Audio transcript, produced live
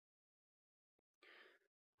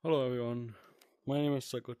Hello everyone, my name is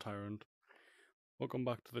Psycho Tyrant. Welcome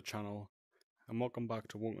back to the channel, and welcome back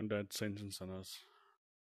to Walking Dead Saints and Sinners.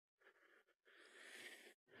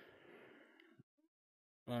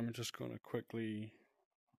 I'm just going to quickly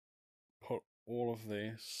put all of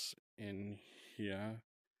this in here.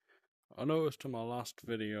 I noticed in my last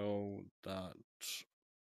video that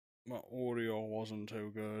my audio wasn't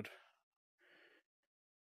too good,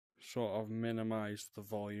 so I've minimized the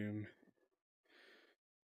volume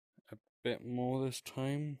a bit more this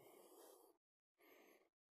time.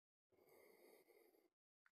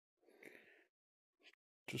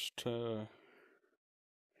 Just to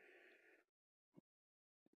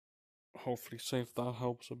hopefully see if that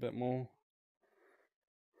helps a bit more.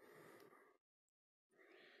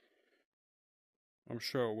 I'm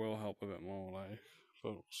sure it will help a bit more, but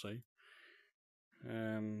we'll see.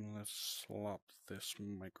 Let's slap this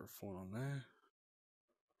microphone on there.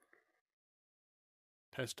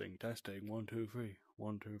 Testing, 1, 2, 3,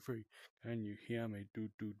 1, 2, 3. Can you hear me? Do.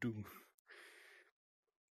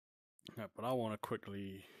 Yeah, but I want to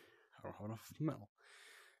quickly. I don't have enough metal.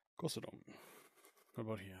 Of course I don't. What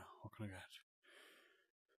about here? What can I get?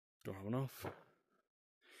 Don't have enough.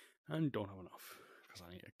 And don't have enough. Because I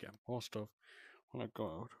need to get more stuff when I go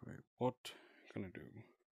out. Wait, what can I do?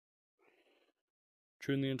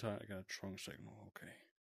 Tune the entire. I get a trunk signal. Okay.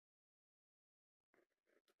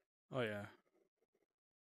 Oh, yeah.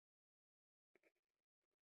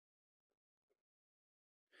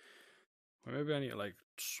 Well, maybe I need to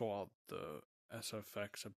sort out the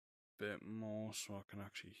SFX a bit more so I can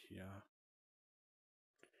actually hear.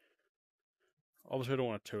 Obviously I don't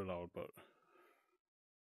want it too loud, but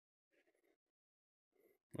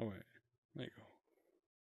oh wait, there you go.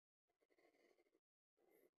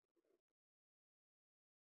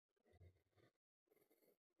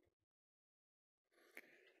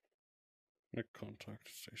 Make contact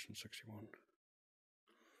station 61.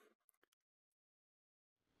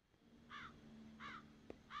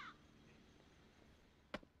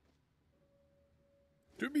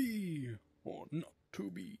 To be or not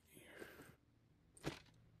to be.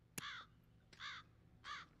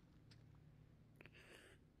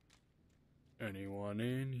 Anyone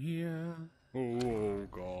in here? Oh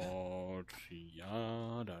God!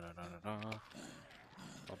 Yeah, da da da da da.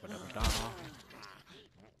 Da da da da.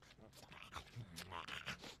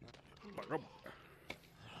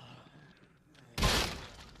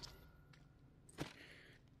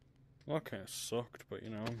 That kind of sucked, but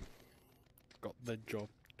you know, got the job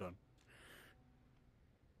done.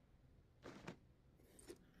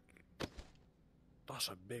 That's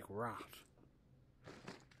a big rat.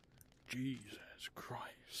 Jesus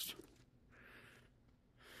Christ.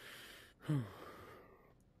 There'll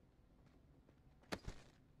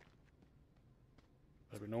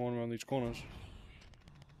be no one around these corners.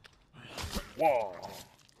 Whoa!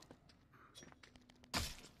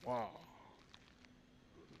 Wow.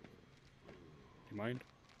 Do you mind?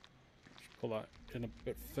 Just pull that in a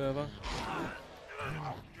bit further.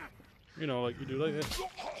 You know, like you do like this.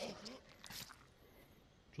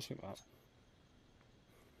 Just like that.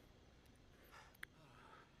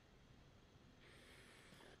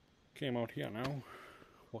 Came out here now.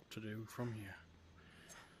 What to do from here?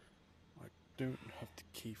 I don't have the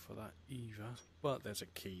key for that either, but there's a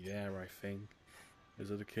key there, I think.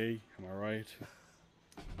 Is it a key? Am I right?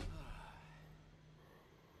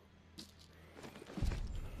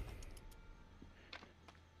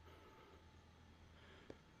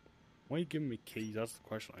 Why are you giving me keys? That's the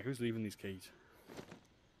question. Like, who's leaving these keys?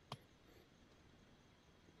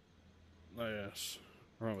 Oh yes,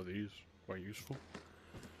 remember these? Quite useful.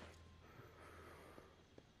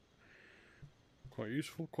 Quite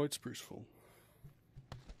useful, quite spruceful.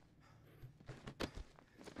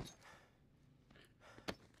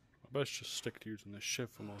 I best just stick to using this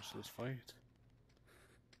ship for most of this fight.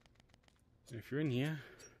 If you're in here,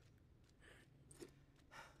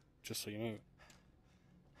 just so you know,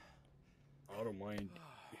 I don't mind.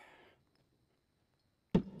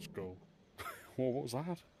 Let's go. Whoa, what was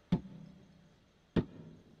that?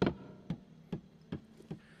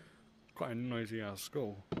 Quite a noisy ass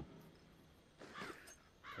skull. Okay,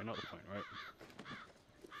 not the point, right?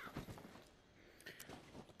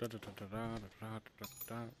 Da da da da da da da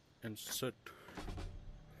da. Insert.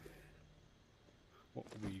 What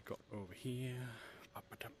we got over here?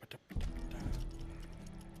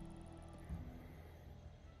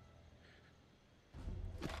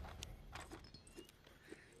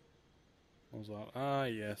 What was that? Ah,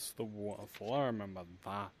 yes, the waterfall. I remember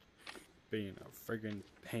that being a friggin'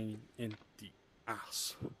 pain in the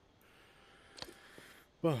ass.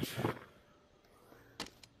 But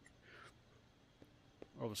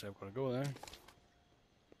obviously I've got to go there.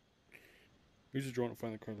 Use the drone to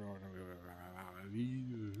find the corner.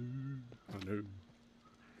 I know.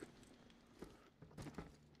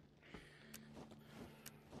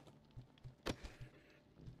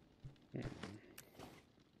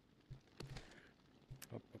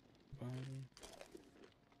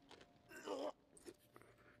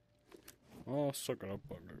 Oh, suck it up,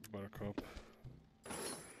 Buttercup.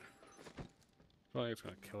 Oh, it's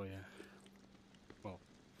gonna kill you. Well,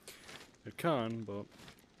 it can, but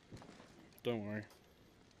don't worry.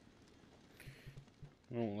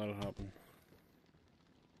 I won't let it happen.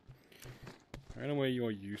 Anyway,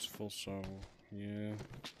 you're useful, so yeah.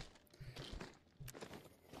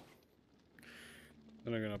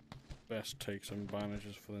 Then I'm gonna best take some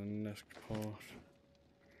bandages for the next part.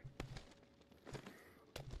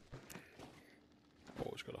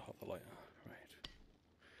 Always gotta have the lighter, right?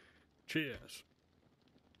 Cheers!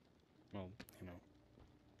 Well, you know.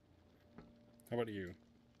 How about you?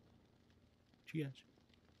 Cheers.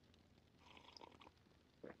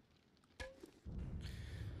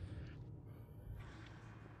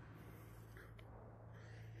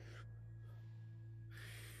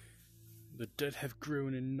 The dead have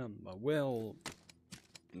grown in number. Well,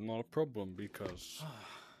 not a problem because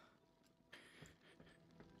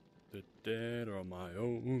the dead are my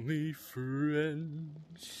only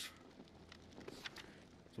friends.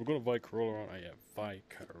 So we're going to Vicorola on. Oh yeah,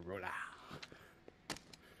 Vicorola.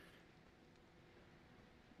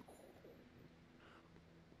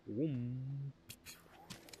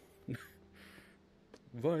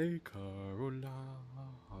 Vicorola.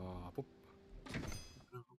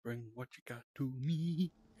 Bring what you got to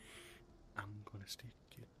me. I'm gonna stick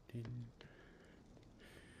it in.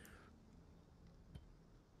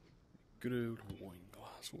 Good old wine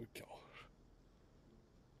glass. What we got?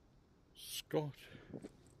 Scott.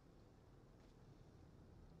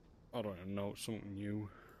 I don't even know. Something new.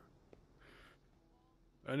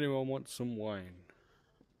 Anyone want some wine?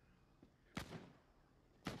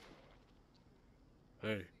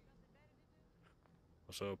 Hey.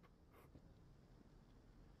 What's up?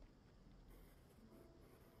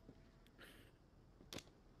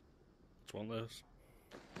 Let's want this.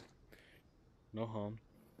 No harm.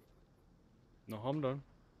 No harm done.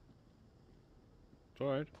 It's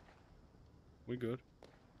alright. We good.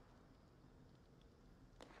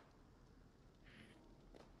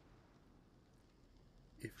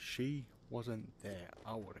 If she wasn't there,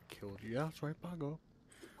 I would have killed you. Yeah, that's right, back up.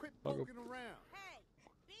 Quit poking around. Hey,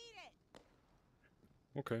 beat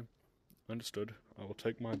it! Okay, understood. I will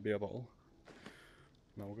take my beer bottle.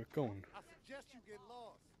 Now we'll get going. I suggest you get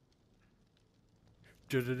lost.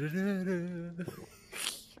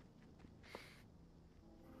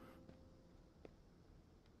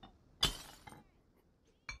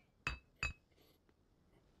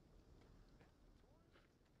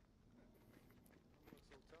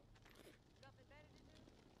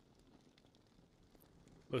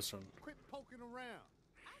 Listen, Quit poking around.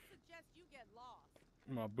 I suggest you get lost.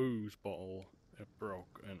 my booze bottle, it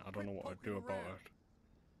broke, and I don't know what to do about it.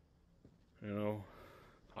 You know,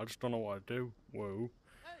 I just don't know what to do. Whoa.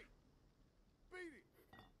 Hey, beat it.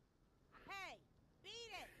 Hey,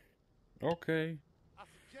 beat it! Okay, I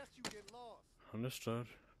suggest you get lost. understood.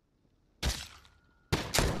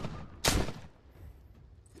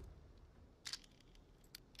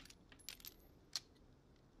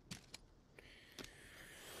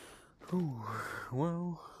 Whew,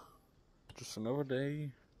 well, just another day.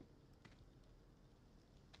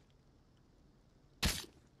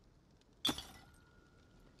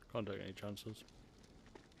 Can't take any chances.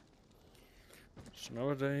 Just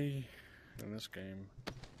another day in this game.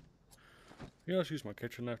 Yeah, let's use my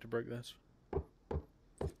kitchen knife to break this.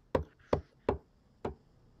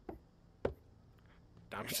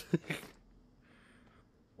 Damn it.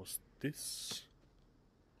 What's this?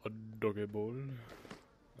 A doggy ball.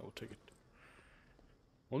 I will take it.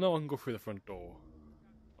 Well, now I can go through the front door.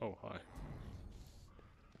 Oh, hi.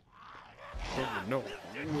 Oh, no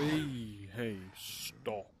way. Hey,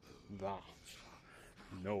 stop that.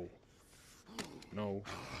 No. No.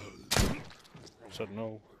 I said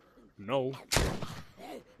no. No.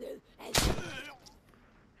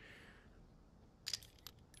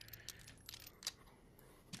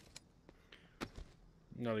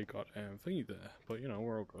 Nearly got thingy there, but you know,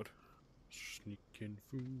 we're all good. Sneaking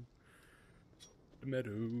through the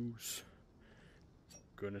meadows.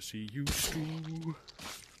 Gonna see you through.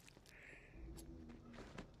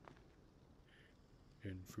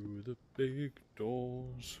 In through the big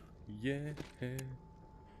doors, yeah.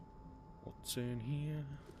 What's in here?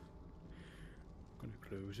 Gonna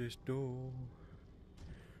close this door.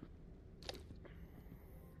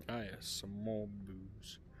 Ah yes, some more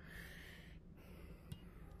booze.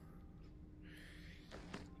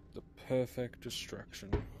 The perfect distraction.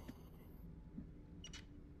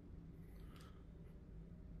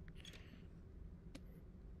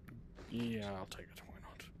 Yeah, I'll take it, why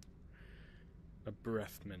not? A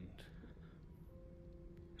breath mint.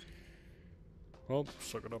 Well,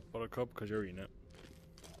 suck it up, buttercup, because you're eating it.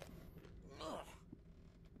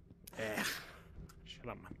 Eh. Shut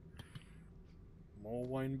up, man. More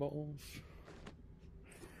wine bottles.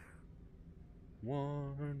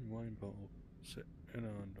 One wine bottle sitting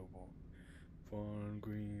on the wall. One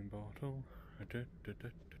green bottle. I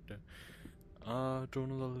don't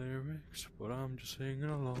know the lyrics, but I'm just singing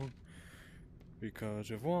along. Because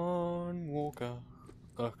if one walker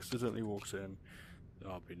accidentally walks in,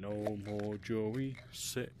 there'll be no more Joey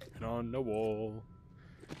sitting on the wall.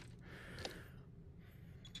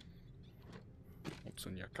 What's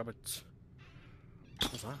in your cupboards?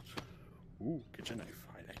 What's that? Ooh, kitchen knife,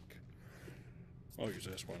 I like. I'll use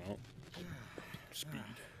this, why not? Speed.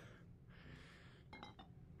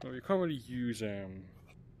 Well, you can't really use a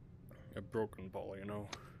broken bottle, you know.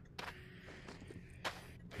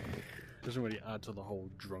 Doesn't really add to the whole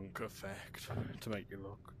drunk effect to make you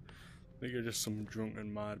look like you're just some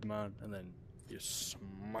drunken madman, and then you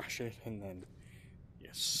smash it and then you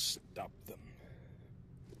stab them.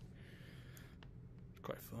 It's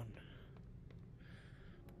quite fun.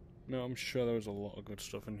 No, I'm sure there was a lot of good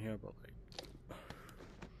stuff in here, but like,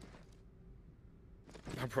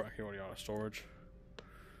 I'm practically already out of storage.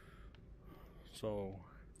 So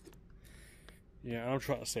yeah, I'm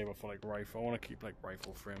trying to save up for like rifle. I want to keep like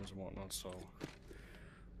rifle frames and whatnot, so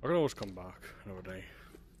I can always come back another day.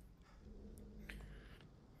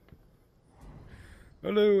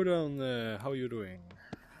 Hello down there, how are you doing?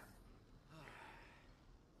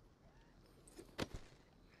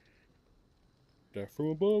 Death from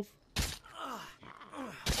above?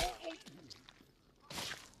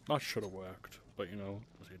 That should have worked, but you know,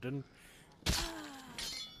 it didn't.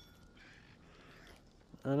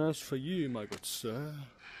 And as for you, my good sir,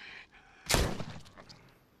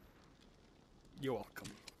 you're welcome.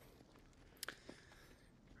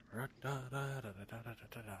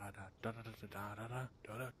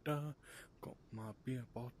 Got my beer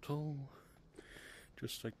bottle,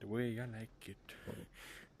 just like the way I like it.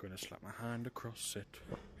 Gonna slap my hand across it.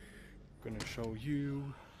 Gonna show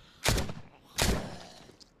you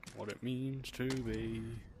what it means to be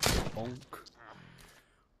bonk.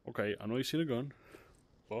 Okay, I know you see the gun,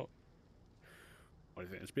 but what do you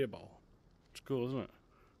think? It's beer bottle. It's cool, isn't it?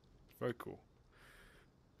 It's very cool.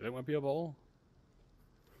 You think my beer bottle?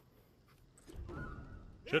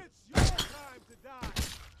 Shit. It's your time to die.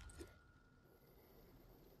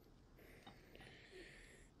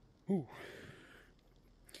 Ooh.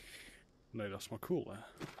 No, that's my cool there.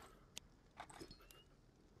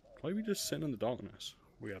 Why are we just sitting in the darkness?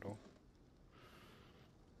 Weirdo.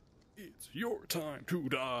 It's your time to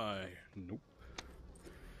die. Nope.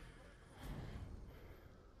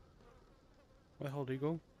 Where the hell did he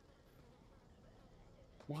go?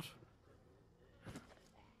 What?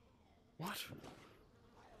 What?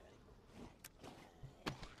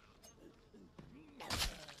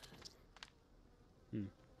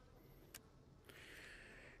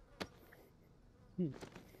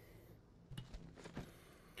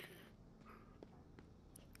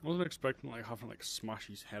 I wasn't expecting like having like smash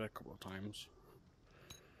his head a couple of times.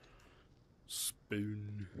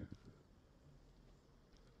 Spoon.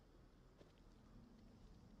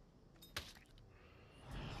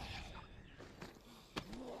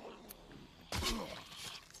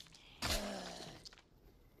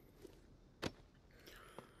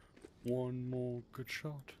 One more good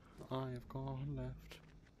shot I've got left.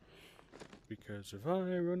 Because if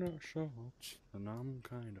I run out of shots, then I'm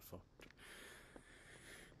kinda fucked.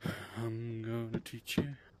 I'm gonna teach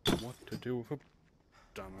you what to do with a...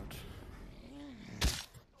 Damn it.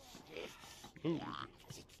 Ooh.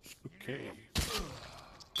 Okay.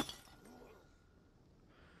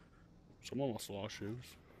 Someone lost a lot of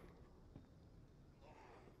shoes.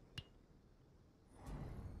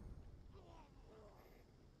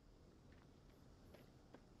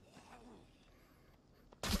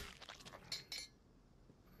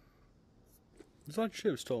 Is that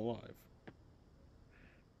Shiv still alive?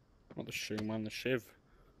 Not the shoe man, the Shiv.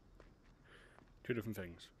 Two different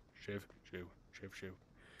things. Shiv, shoe, Shiv, shoe.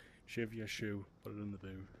 Shiv your shoe, put it in the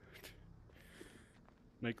boot.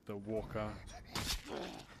 Make the walker.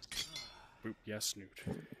 Boop, yes, snoot.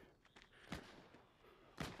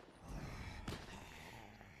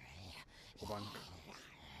 Wabank.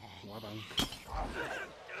 Wabank.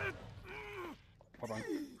 Wabank.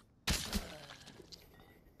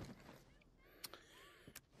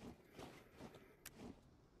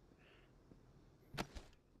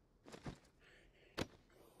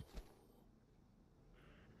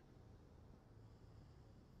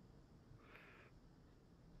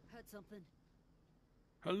 got something.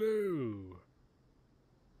 Hello.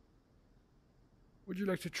 Would you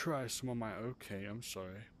like to try some of my... Okay, I'm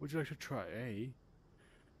sorry. Would you like to try a...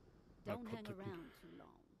 Don't hang around too long.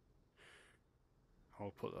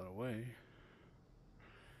 I'll put that away.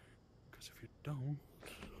 Because if you don't...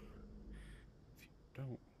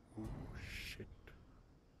 Oh, shit.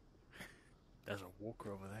 There's a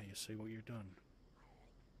walker over there. You see what you've done?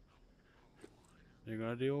 You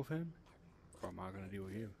gonna deal with him? Or am I gonna deal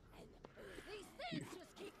with you? These things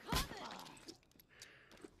just keep coming.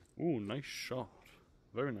 Ooh, nice shot.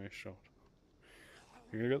 Very nice shot.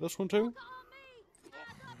 You gonna get this one too? Look on me. I got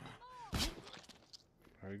some more.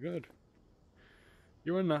 Very good.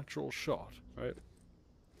 You're a natural shot, right?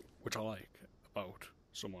 Which I like about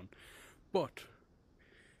someone. But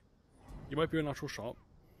you might be a natural shot.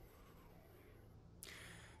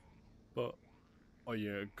 But are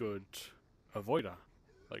you a good avoider?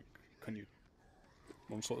 Like, can you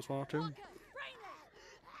one slot this one out too?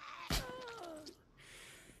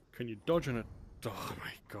 Can you dodge an attack? Oh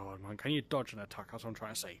my god, man. Can you dodge an attack? That's what I'm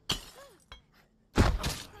trying to say.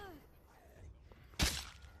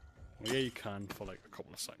 Well, yeah, you can for like a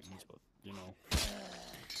couple of seconds, but you know.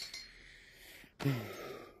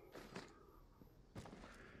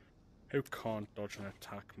 Who can't dodge an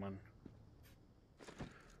attack, man?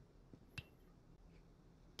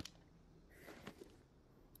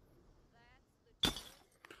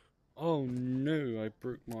 Oh no, I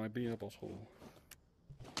broke my beer bottle.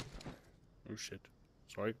 Oh shit.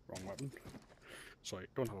 Sorry, wrong weapon. Sorry,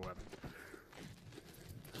 don't have a weapon.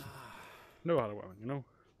 Never had a weapon, you know?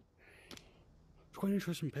 It's quite an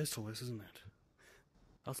interesting pistol, this, isn't it?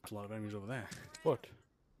 That's a lot of enemies over there. What?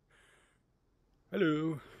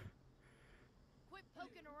 Hello. Quit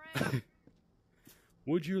poking around.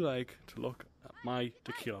 Would you like to look at my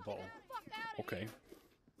tequila bottle? Okay.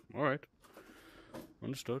 Alright.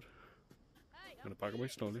 Understood. Hey, I'm gonna back away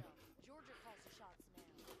slowly. Georgia calls the shots now.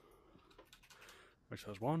 Which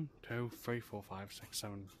says 1, 2, 3, 4, 5, 6,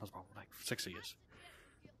 7. That's about like 6 years.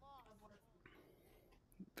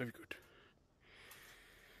 Very good.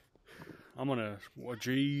 I'm gonna. Well,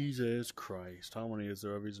 Jesus Christ. How many is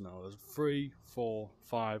there of these now? There's 3, 4,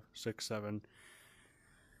 5, 6, 7.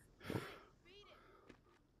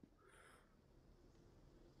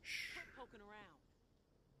 Shh. Quit poking around.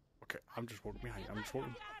 Okay, I'm just walking behind. I'm just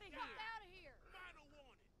walking. Get out of here.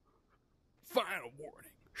 Final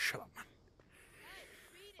warning. Shut up, man. Hey,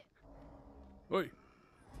 beat it. Oi.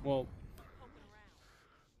 Well, Poking around.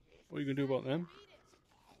 what are you gonna do about them? Beat it.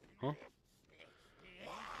 Huh?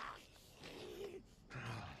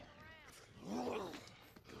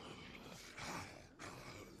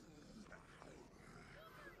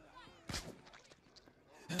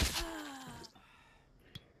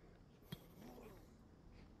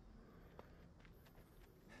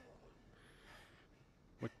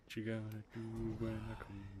 What you gonna do when I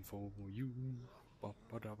come for you?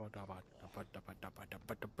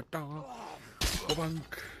 Ba-ba-da-ba-da-ba-da-ba-da-ba-da-ba-da.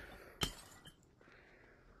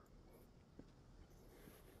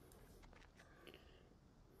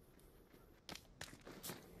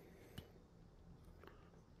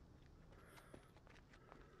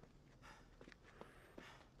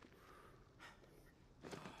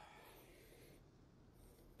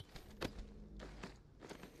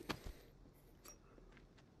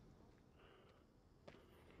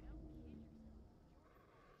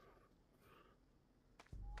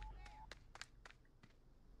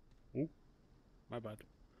 Oh, my bad.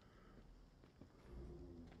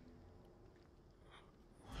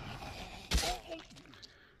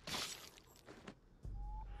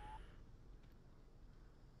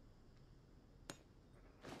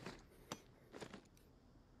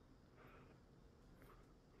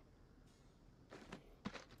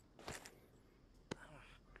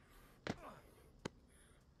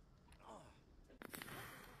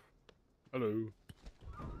 Hello.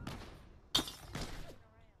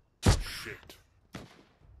 Shit.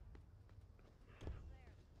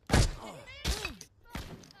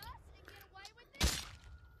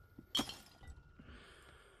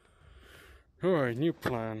 Alright, new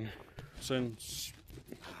plan. Since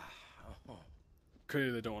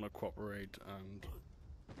clearly they don't want to cooperate and,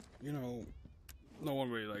 you know, no one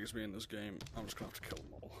really likes me in this game, I'm just gonna have to kill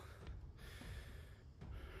them all.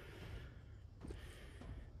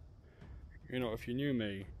 You know, if you knew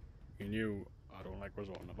me, you knew I don't like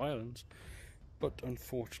resorting to violence, but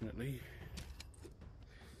unfortunately,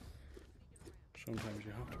 sometimes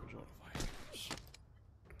you have to resort to violence.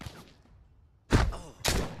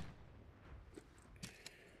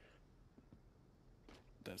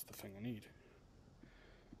 That's the thing I need.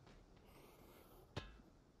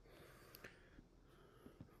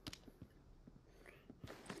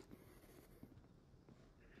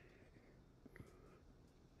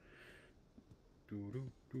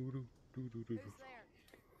 Doo doo doo doo doo. Who's there?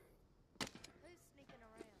 Who's sneaking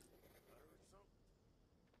around?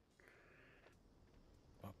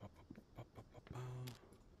 Ba, ba, ba, ba, ba, ba, ba.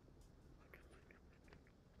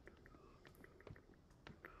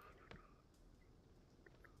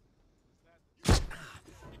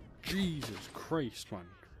 Jesus Christ, man.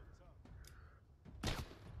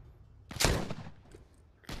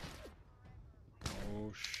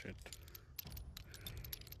 Oh shit.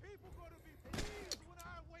 People gonna be pleased when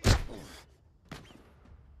I wake.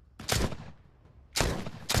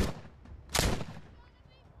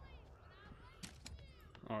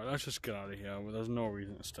 Alright, let's just get out of here. There's no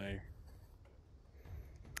reason to stay.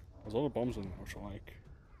 There's all the bombs in there, which I like.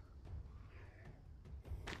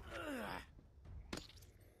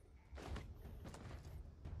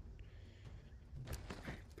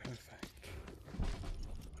 Perfect.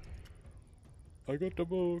 I got the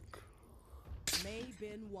book. May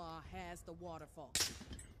Benoit has the waterfall.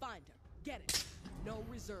 Find her. Get it. No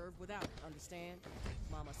reserve without it, understand?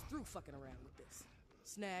 Mama's through fucking around with this.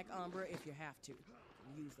 Snag Umbra if you have to.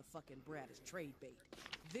 And use the fucking brat as trade bait.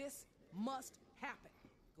 This must happen.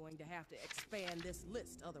 Going to have to expand this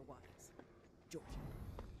list otherwise. George.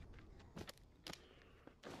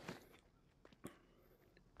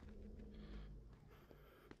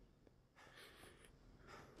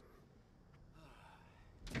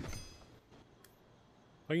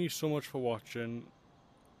 Thank you so much for watching.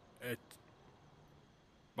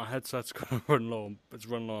 My headset's gonna run low. It's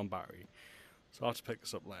run low on battery, so I'll have to pick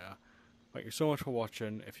this up later. Thank you so much for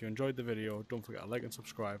watching. If you enjoyed the video, don't forget to like and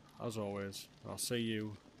subscribe, as always. I'll see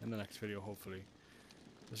you in the next video, hopefully.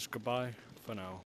 This is goodbye for now.